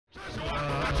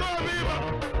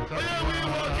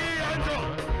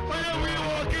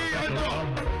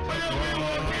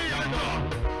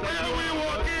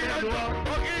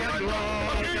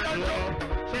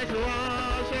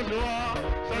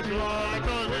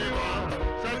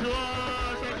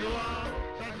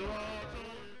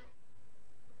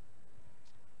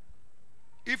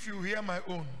If you hear my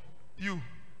own, you,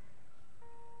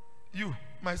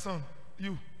 my son,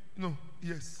 no,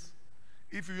 yes.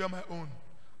 If you hear my own,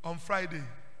 on Friday,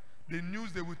 the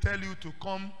news they will tell you to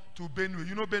come to Benue.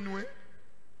 You know Benue?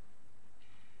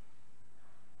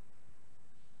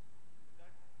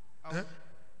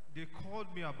 They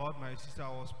called me about my sister. I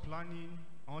was planning.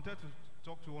 I wanted to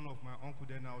talk to one of my uncle.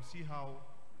 Then I'll see how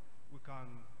we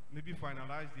can maybe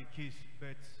finalize the case.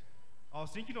 But I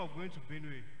was thinking of going to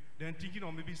Benue. Then thinking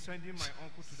of maybe sending my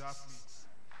uncle to that place.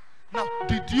 Now,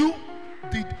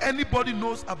 did anybody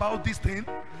knows about this thing?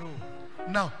 No.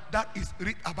 Now, that is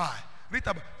Ritabbi.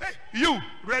 Ritabbi. Hey, you,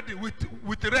 red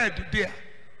with red there.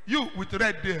 You with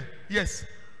red there. Yes.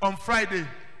 On Friday,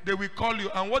 they will call you.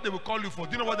 And what they will call you for?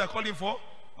 Do you know what they're calling for?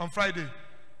 On Friday,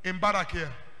 in Barak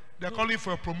here. They're calling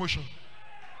for a promotion.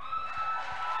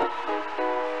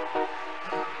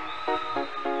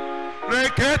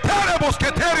 Reketere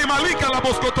bosketeri malika la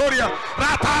boskotoria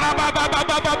ratara baba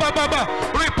baba baba baba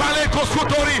ripale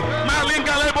koskotori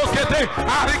malinga le boskete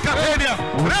arikatenia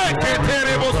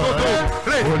reketere boskoto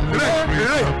re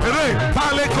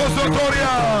pale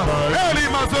koskotoria eli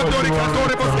mazotori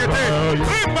katore boskete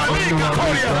rimalika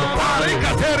toria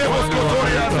arikatere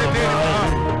boskotoria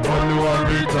seteri Oluwa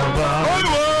Ritabbi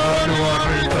Oluwa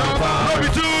Ritabbi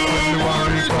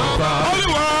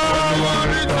Oluwa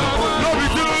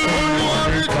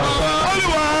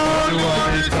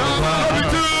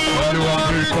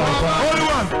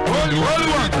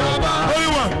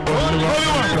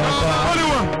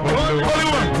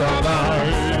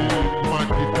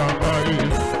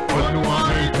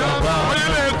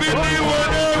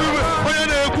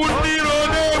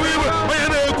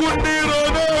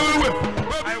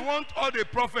I want all the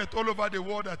prophets all over the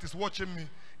world that is watching me.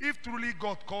 If truly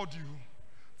God called you,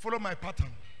 follow my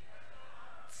pattern.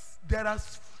 There are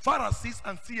Pharisees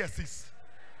and CSCs.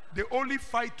 They only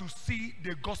fight to see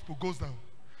the gospel goes down.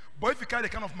 But if you carry the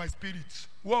kind of my spirit,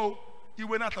 whoa, you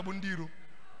were not a bundiro.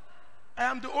 I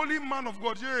am the only man of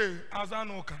God. Yeah,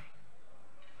 Azanoka.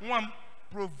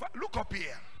 Look up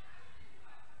here.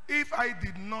 If I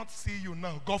did not see you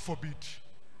now, God forbid.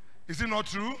 Is it not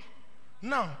true?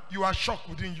 Now you are shocked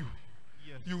within you.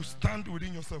 Yes, you stand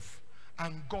within yourself,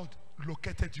 and God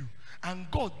located you, and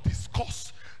God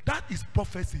discussed. That is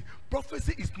prophecy.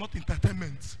 Prophecy is not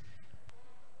entertainment.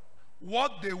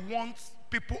 What they want,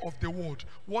 people of the world,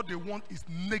 what they want is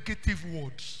negative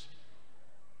words.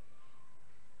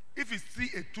 If you see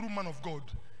a true man of God,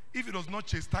 if he does not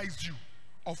chastise you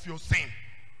of your sin,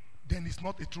 then he's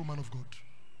not a true man of God.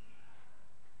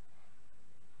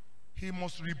 He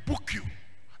must rebuke you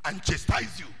and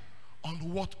chastise you on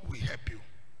what will help you.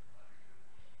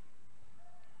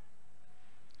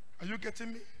 Are you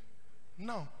getting me?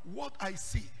 Now, what I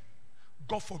see,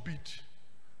 God forbid,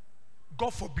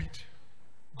 God forbid,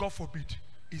 God forbid,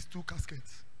 is 2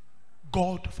 caskets.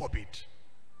 God forbid.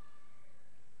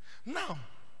 Now,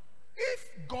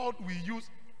 if God will use,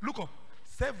 look up,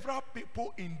 several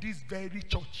people in this very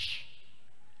church,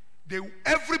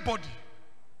 everybody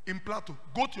in Plateau,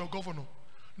 go to your governor,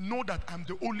 know that I'm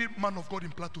the only man of God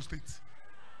in Plateau State.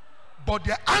 But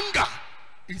their anger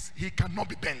is he cannot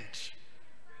be bent.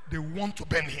 They want to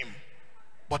bend him.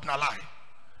 But not lie.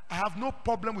 I have no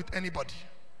problem with anybody.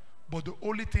 But the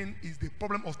only thing is the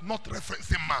problem of not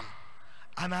referencing man.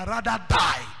 And I rather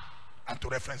die than to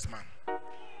reference man.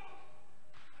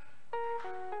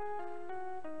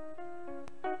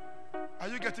 Are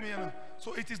you getting me now?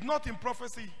 So it is not in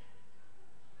prophecy,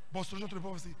 but solution to the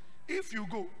prophecy. If you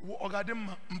go,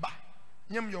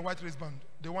 name your white wristband,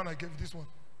 the one I gave, this one.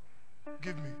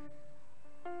 Give me.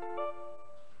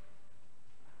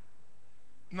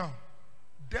 Now,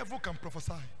 devil can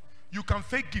prophesy. You can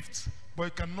fake gifts, but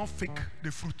you cannot fake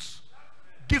the fruits.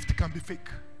 Gift can be fake,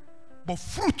 but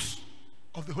fruit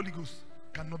of the Holy Ghost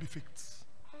cannot be faked.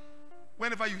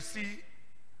 Whenever you see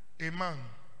a man,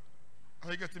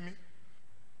 are you getting me?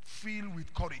 Filled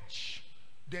with courage,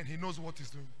 then he knows what he's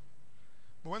doing.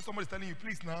 But when somebody is telling you,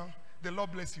 please now, the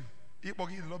Lord bless you. The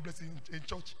Lord bless you in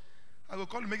church. I will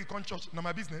call you, make it come church. Now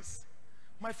my business.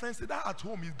 My friend said that at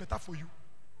home is better for you.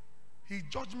 His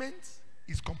judgment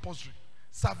is compulsory.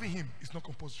 Serving him is not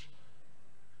compulsory.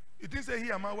 It didn't say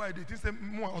here, my wife. It didn't say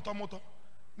more automoto.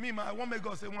 Me, I want my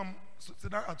God say,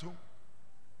 sit down at home.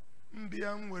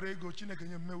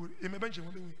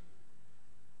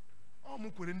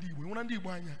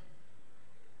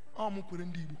 Amu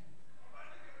Kurendibu.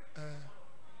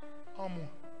 Amu.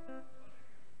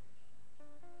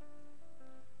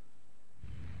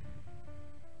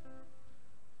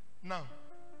 Now,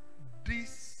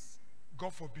 this,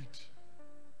 God forbid,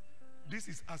 this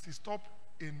is as he stopped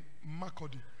in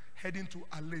Makodi, heading to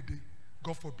Alede.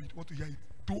 God forbid, what to hear it?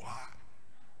 Dua.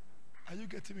 Are you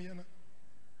getting me, Yana?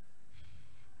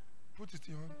 Put it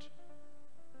in your hand.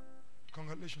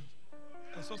 Congratulations.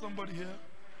 I saw somebody here.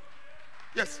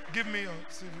 Yes, give me your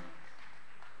CV.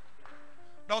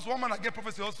 There was one man that gave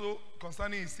prophecy also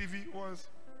concerning his CV. Was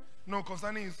no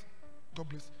concerning his. God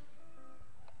bless.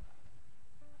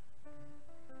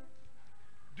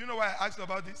 Do you know why I asked you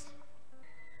about this?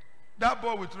 That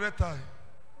boy with red tie.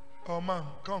 Oh man,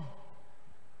 come.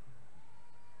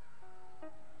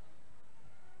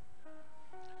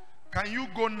 Can you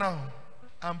go now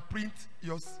and print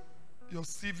your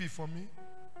CV for me?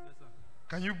 Yes, sir.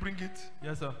 Can you bring it?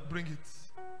 Yes, sir. Bring it.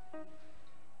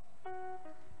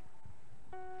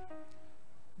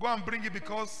 Go and bring it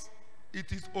because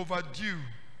it is overdue.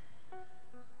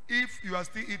 If you are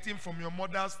still eating from your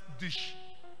mother's dish,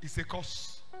 it's a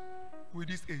curse with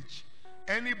this age.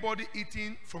 Anybody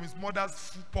eating from his mother's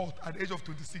food pot at the age of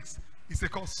 26 is a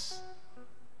curse.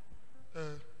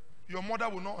 Your mother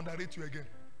will not underrate you again.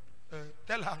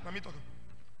 Tell her, let me talk.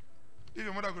 If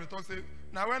your mother going to talk, say,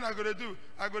 now when I going to do,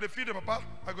 I going to feed you, Papa,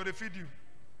 I going to feed you.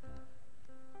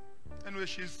 Anyway,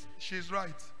 she's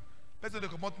right. Let's say they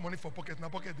come out money for pocket, now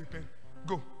pocket they pay.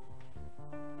 Go.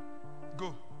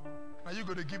 Go. Now you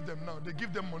got to give them now. They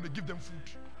give them money, they give them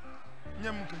food.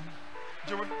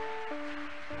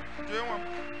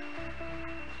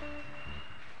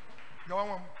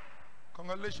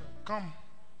 Congratulations. Come.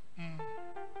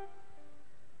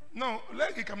 No,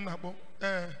 let it come now.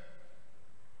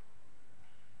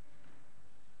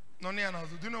 Do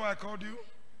you know why I called you?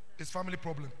 It's family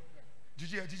problem. Do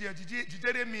you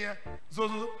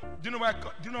know why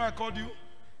I called you?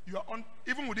 You are on,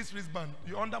 even with this wristband,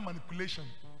 you're under manipulation.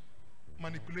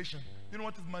 Manipulation. You know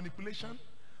what is manipulation?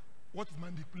 What is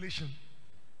manipulation?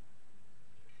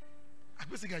 I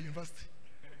go to university.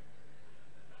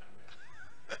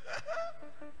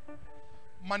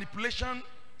 Manipulation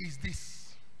is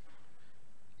this.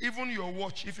 Even your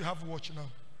watch, if you have a watch now,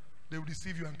 they will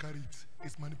deceive you and carry it.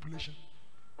 It's manipulation.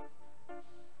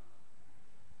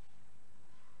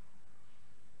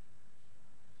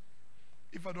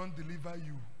 If I don't deliver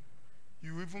you,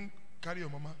 you even carry your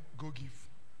mama, go give.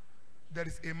 There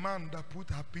is a man that put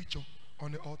her picture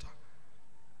on the altar.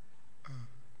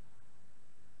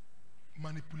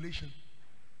 Manipulation.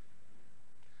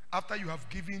 After you have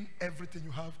given everything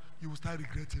you have, you will start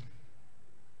regretting.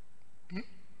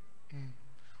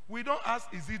 We don't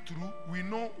ask, is it true? We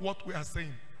know what we are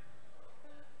saying.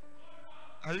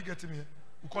 Are you getting me?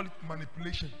 We call it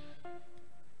manipulation.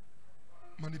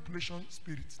 Manipulation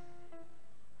spirit.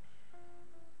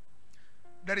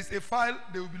 There is a file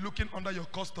they will be looking under your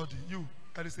custody. You,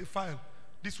 there is a file.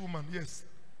 This woman, yes.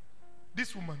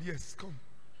 This woman, yes. Come.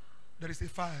 There is a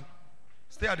file.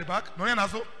 Stay at the back. No,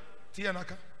 nazo.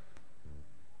 Tianaka.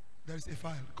 There is a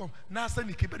file. Come. Nasa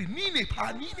ni keberi. Nine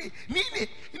pa nine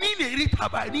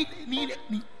Ritabbi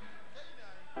nine.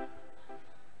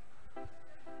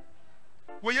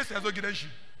 Well, yes, I don't get you.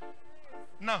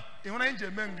 Now, in one angel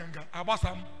menganga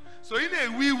abasam. So in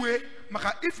a wee way,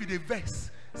 maka if you the vex.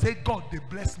 Say, God, they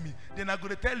bless me. Then I'm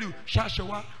going to tell you,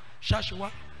 Shashawa,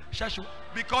 Shashawa, Shashawa.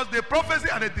 Because the prophecy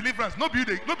and the deliverance,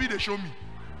 nobody they show me.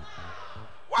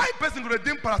 Why person going to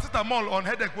drink paracetamol on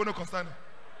headache when no concern?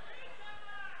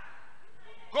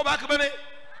 Go back, Benny.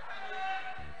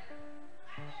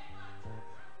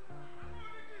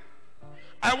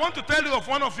 I want to tell you of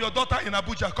one of your daughter in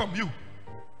Abuja. Come, you.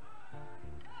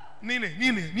 Nine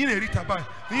Ritabbi.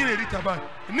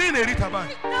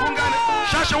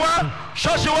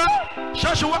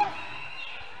 Shashawa.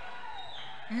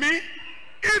 Me,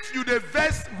 if you the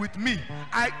verse with me,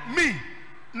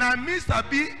 now me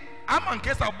sabi, I'm on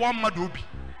case of one madobi.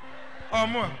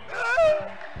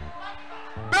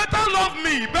 Better love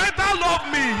me.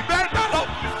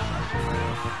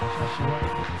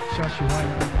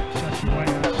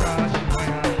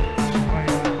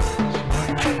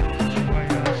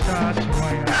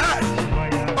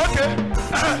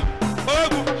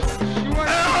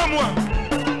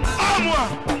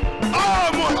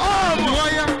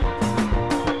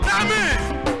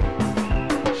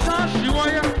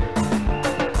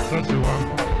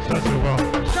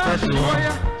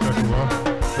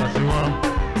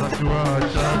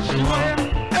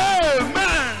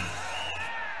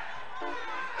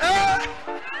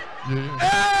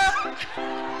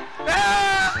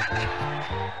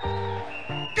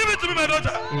 Give it to me, my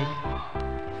daughter.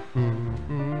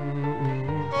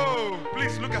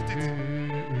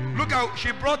 Look how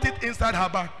she brought it inside her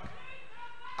bag.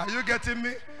 Are you getting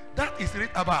me? That is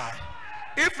Ritabbi.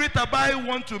 If Ritabbi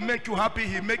want to make you happy,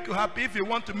 he make you happy. If he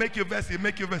want to make you vex, he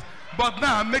make you vex. But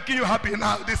now I'm making you happy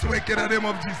now this week in the name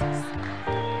of Jesus.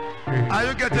 Are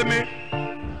you getting me?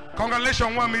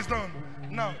 Congratulations, one is done.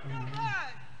 Now,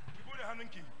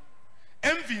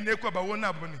 envy ne kwa ba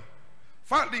wona bone.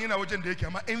 Finally in our generation,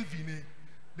 envy ne.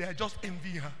 They are just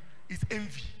envying her. It's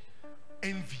envy.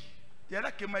 Envy.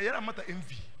 Yara kema yara mata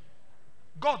envy.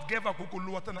 God gave her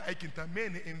kukulu water na aikinta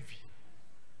many envy.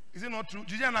 Is it not true?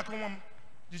 Jijia na kumwam.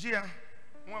 Jijia.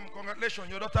 Mwam, congratulations,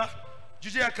 your daughter.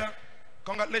 Jijia ka.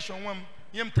 Congratulations, mwam.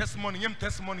 Yem testimony, yem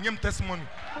testimony, yem testimony.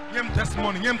 Yem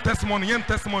testimony, yem testimony, yem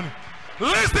testimony.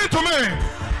 Listen to me.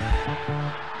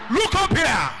 Look up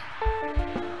here.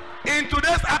 In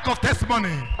today's act of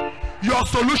testimony, your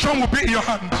solution will be in your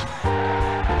hand.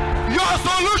 Your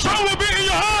solution will be in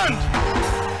your hand.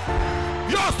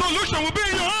 Your solution will be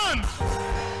in your hand.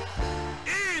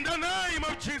 In the name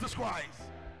of Jesus Christ.